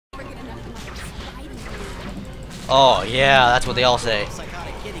Oh yeah, that's what they all say.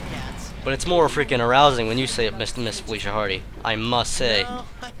 But it's more freaking arousing when you say it, Miss Felicia Hardy. I must say,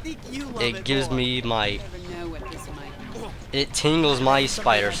 it gives me my, it tingles my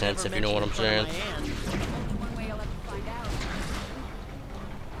spider sense, if you know what I'm saying.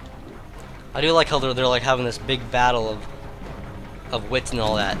 I do like how they're like having this big battle of wits and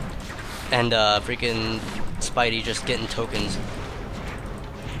all that, and freaking Spidey just getting tokens.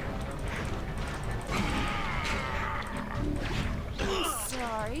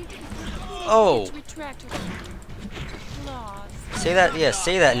 Oh! Say that, yeah,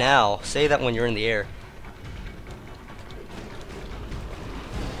 say that now. Say that when you're in the air.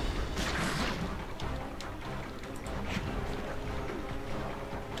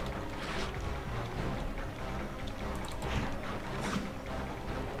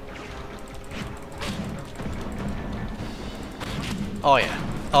 Oh yeah.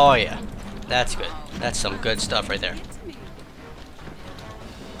 Oh yeah. That's good. That's some good stuff right there.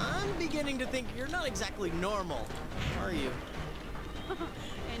 I'm beginning to think you're not exactly normal, are you?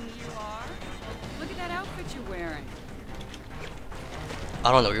 And you are? Look at that outfit you're wearing.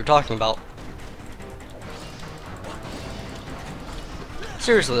 I don't know what you're talking about.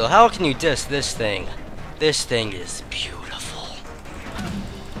 Seriously though, how can you diss this thing? This thing is beautiful.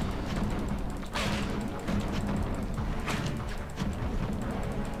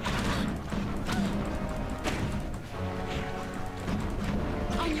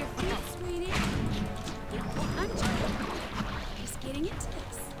 On your feet, sweetie. I'm just getting into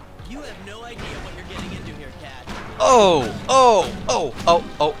this. You have no idea what you're getting into here, Cat. Oh! Oh! Oh! Oh!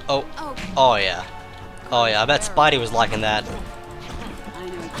 Oh! Oh! Oh, Oh yeah. Oh yeah, I bet Spidey was liking that. I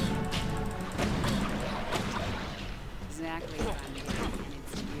know. Exactly what I'm doing, and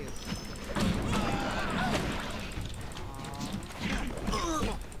it's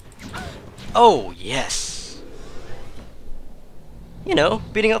you. Oh, yes. You know,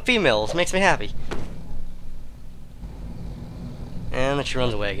 beating up females makes me happy. And then she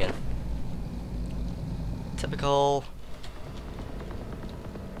runs away again. Typical.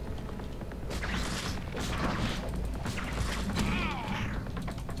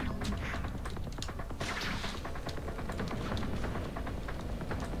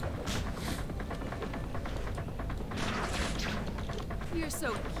 You're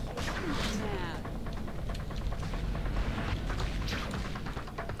so cute, Matt.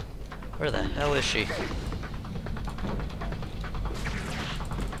 Where the hell is she?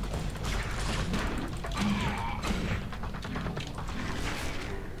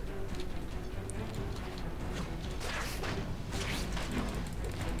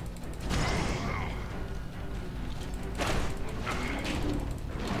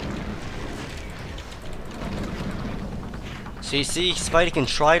 So you see, Spidey can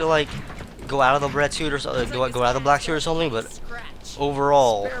try to like go out of the red suit or go out of the black suit or something, but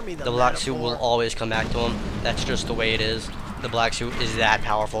overall, the black suit will always come back to him. That's just the way it is. The black suit is that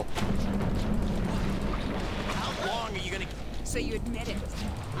powerful. How long are you gonna... So you admit it.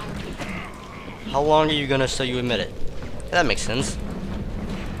 How long are you gonna so you admit it? That makes sense.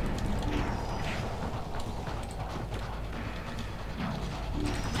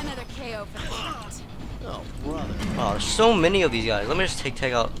 Another KO for the count. Oh, brother. Oh, there's so many of these guys. Let me just take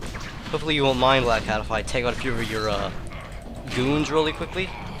out. Hopefully you won't mind, Black Cat, if I take out a few of your goons really quickly,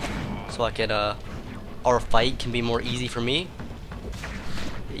 so I can our fight can be more easy for me.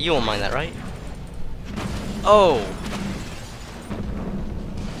 You won't mind that, right? Oh.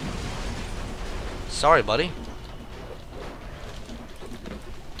 Sorry, buddy.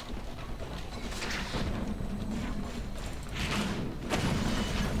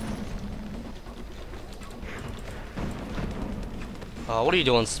 What are you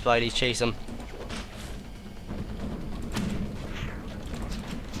doing, Spidey? Chase him.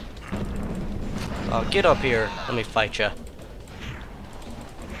 Oh, get up here. Let me fight ya.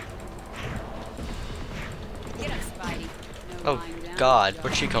 Get up, Spidey. No Oh, lying down. God.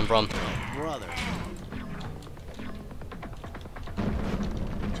 Where'd she come from? Brother.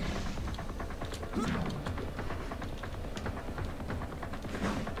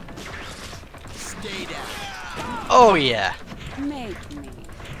 Stay down. Oh, yeah. Make me.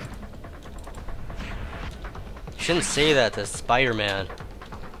 Shouldn't say that to Spider-Man.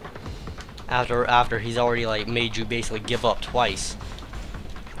 After he's already like made you basically give up twice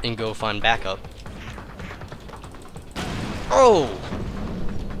and go find backup. Oh!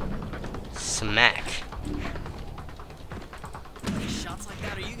 Smack. How many shots like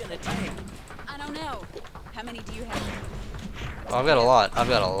that are you gonna take? I don't know. How many do you have? Oh, I've got a lot. I've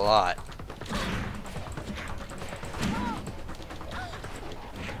got a lot.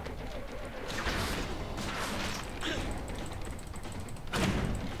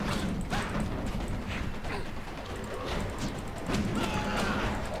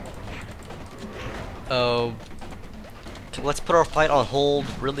 let's put our fight on hold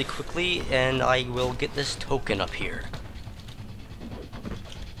really quickly, and I will get this token up here.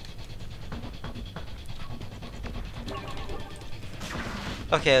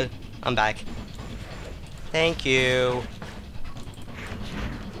 Okay, I'm back. Thank you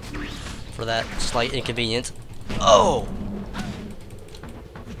for that slight inconvenience. Oh!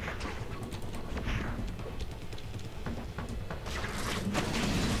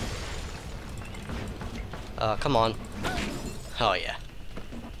 Come on. Oh, yeah.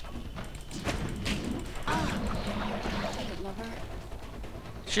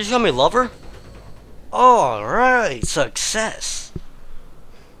 She's gonna be lover? Alright, success.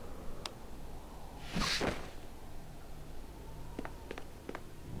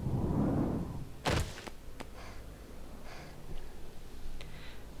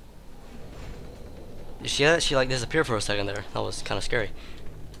 Did you see that? She like disappeared for a second there. That was kind of scary.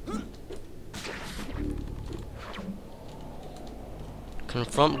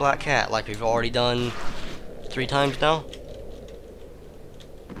 Confront Black Cat, like we've already done 3 times now.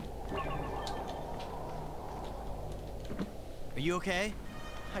 Are you okay?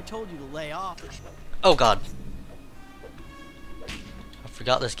 I told you to lay off. Oh god. I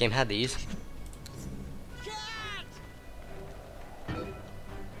forgot this game had these.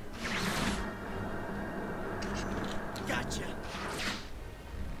 Gotcha.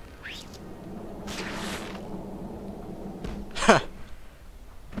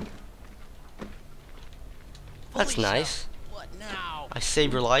 That's nice. What now? I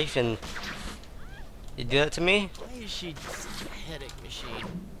saved your life and you do that to me? Why is she such a headache machine?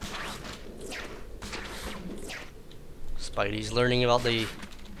 Spidey's learning about the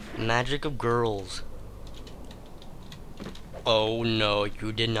magic of girls. Oh no,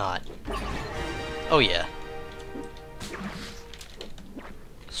 you did not. Oh yeah.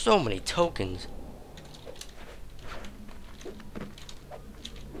 So many tokens.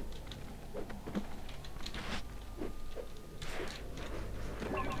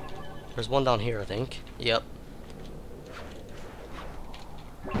 There's one down here, I think. Yep.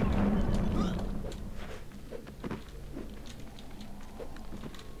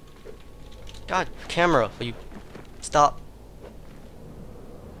 God, camera, will you stop?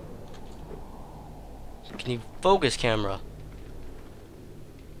 Can you focus, camera?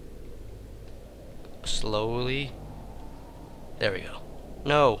 Slowly. There we go.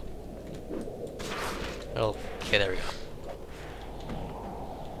 No. Okay, there we go.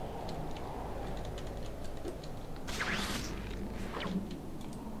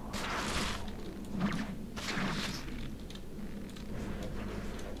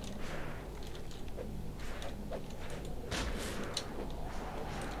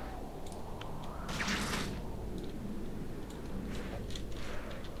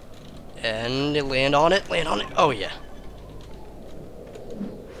 And land on it, oh yeah.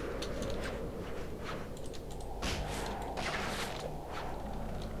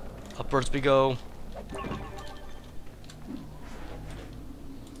 Upwards we go.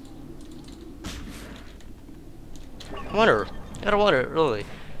 I gotta wonder, really.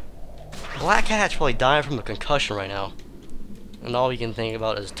 Black Cat's probably dying from a concussion right now. And all we can think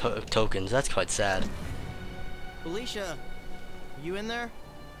about is tokens. That's quite sad. Felicia, you in there?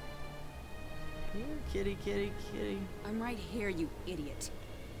 Here, kitty, kitty, kitty. I'm right here, you idiot.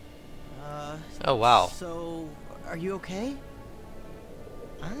 Oh wow. So, are you okay?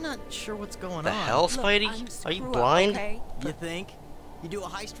 I'm not sure what's going The on. hell, Spidey? Look, Are you screw up, blind? okay? You think? You do a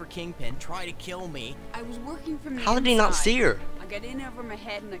heist for Kingpin, try to kill me. I was working from the How did he not inside. see her? I got in over my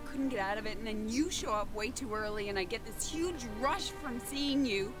head and I couldn't get out of it, and then you show up way too early and I get this huge rush from seeing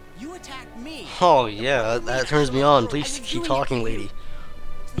you. You attacked me. Oh yeah, that turns me on. I Please was keep doing it talking, for you, lady.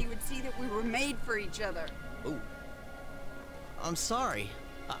 so you would see that we were made for each other. Oh. I'm sorry.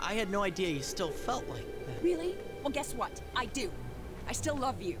 I had no idea you still felt like that. Really? Well, guess what? I do. I still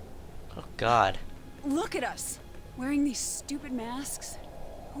love you. Oh god. Look at us, wearing these stupid masks.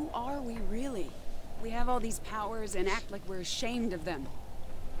 Who are we really? We have all these powers and act like we're ashamed of them.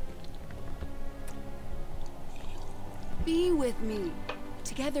 Be with me.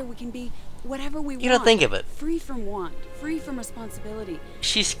 Together we can be whatever we want. You don't think of it. Free from want, free from responsibility.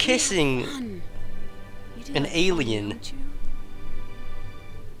 She's kissing Fun. You do an have fun, alien. don't you?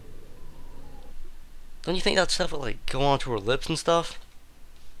 Don't you think that stuff would like go onto her lips and stuff?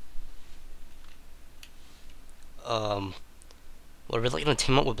 What, are we like gonna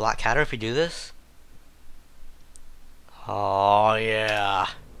team up with Black Cat if we do this? Oh yeah.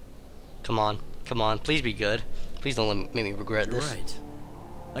 Come on, please be good. Please don't make me regret You're this. right.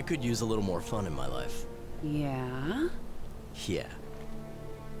 I could use a little more fun in my life. Yeah? Yeah.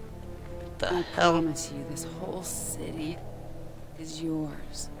 The I hell? promise you, this whole city, is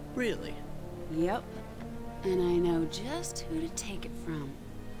yours. Really? Yep. And I know just who to take it from.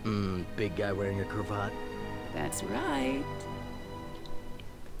 Big guy wearing a cravat. That's right.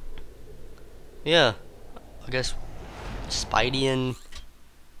 Yeah, I guess Spidey and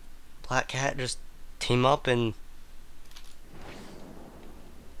Black Cat just team up and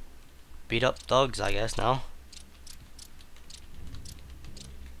beat up thugs, I guess, now.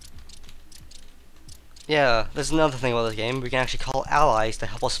 Yeah, there's another thing about this game. We can actually call allies to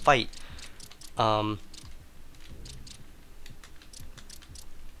help us fight. I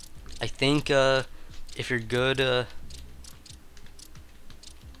think, if you're good, yeah,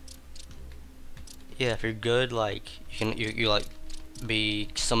 if you're good, like, you like, be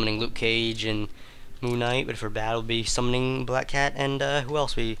summoning Luke Cage and Moon Knight, but if you're bad, it'll be summoning Black Cat and, who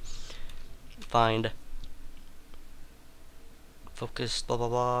else we find? Focus, blah blah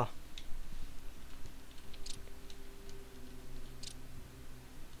blah.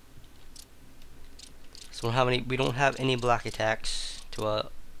 So we don't have any black attacks to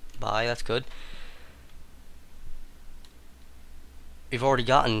buy. That's good. We've already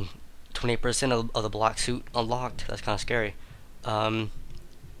gotten 28% of the black suit unlocked. That's kind of scary.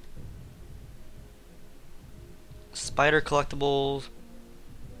 Spider collectibles,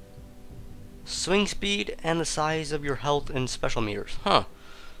 swing speed, and the size of your health and special meters. Huh.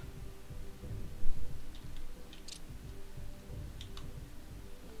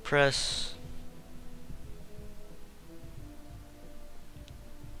 Press.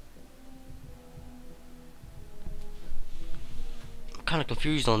 Kind of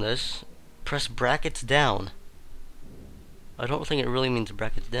confused on this. Press brackets down. I don't think it really means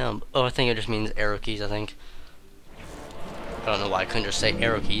brackets down. Oh, I think it just means arrow keys, I think. I don't know why I couldn't just say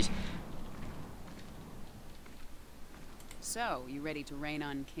arrow keys. So, you ready to rain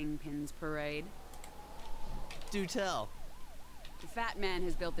on Kingpin's parade? Do tell. The Fat Man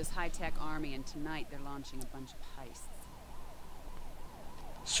has built this high-tech army, and tonight they're launching a bunch of heists.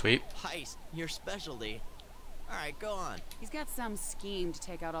 Sweet. Heist, your specialty. Alright, go on. He's got some scheme to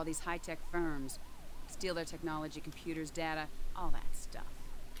take out all these high-tech firms, steal their technology, computers, data, all that stuff.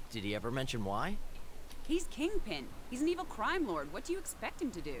 Did he ever mention why? He's Kingpin. He's an evil crime lord. What do you expect him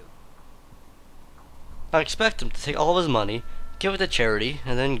to do? I expect him to take all of his money, give it to charity,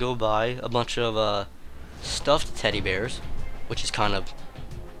 and then go buy a bunch of stuffed teddy bears, which is kind of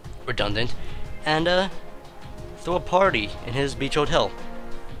redundant, and throw a party in his beach hotel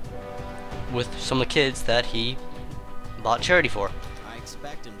with some of the kids that he bought charity for. I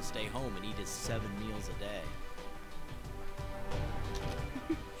expect him to stay home and eat his 7 meals a day.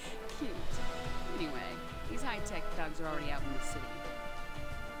 Cute. Anyway, these high-tech thugs are already out in the city.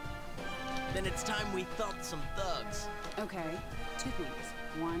 Then it's time we thumped some thugs. Okay, 2 things.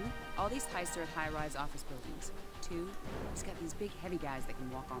 1, all these heists are at high-rise office buildings. 2, he's got these big heavy guys that can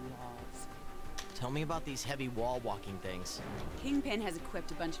walk on walls. Tell me about these heavy wall-walking things. Kingpin has equipped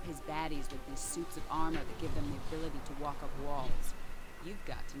a bunch of his baddies with these suits of armor that give them the ability to walk up walls. You've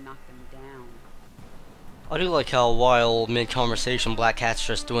got to knock them down. I do like how while mid-conversation Black Cat's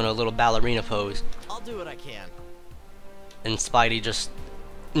just doing a little ballerina pose, I'll do what I can. and Spidey just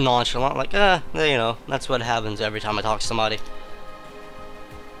nonchalant, like, you know, that's what happens every time I talk to somebody.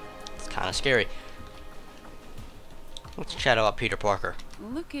 It's kind of scary. Let's chat about Peter Parker.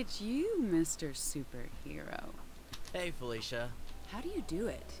 Look at you, Mr. Superhero. Hey, Felicia. How do you do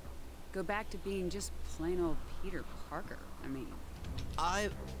it? Go back to being just plain old Peter Parker, I mean.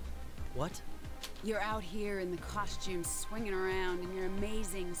 What? You're out here in the costume swinging around in your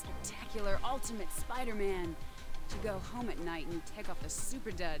amazing, spectacular, ultimate Spider-Man. You go home at night and you take off the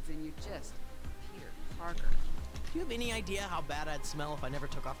super duds and you're just Peter Parker. Do you have any idea how bad I'd smell if I never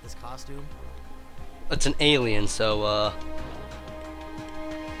took off this costume? It's an alien, so,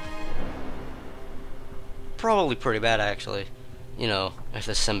 probably pretty bad, actually. You know, if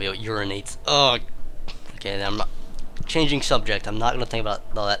the symbiote urinates. Ugh. Okay, then I'm not changing subject. I'm not gonna think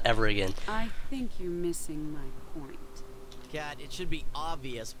about that ever again. I think you're missing my point. Cat, it should be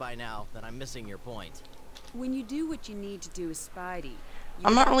obvious by now that I'm missing your point. When you do what you need to do as Spidey,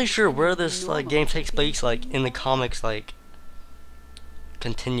 I'm not really sure where this game takes place, like in the comics, like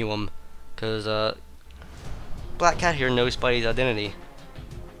continuum, because Black Cat here knows Spidey's identity.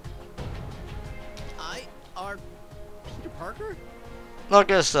 Are Peter Parker? I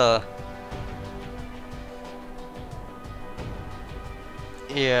guess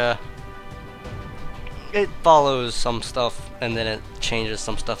yeah, it follows some stuff and then it changes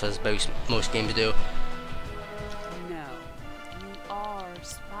some stuff, as most games do. No, you are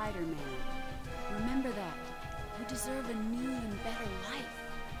Spider-Man. Remember that. You deserve a new and better life.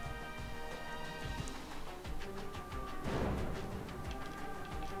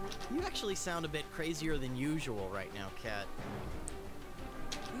 You actually sound a bit crazier than usual right now, Cat.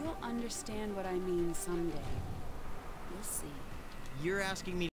 You'll understand what I mean someday. You'll see. You're asking me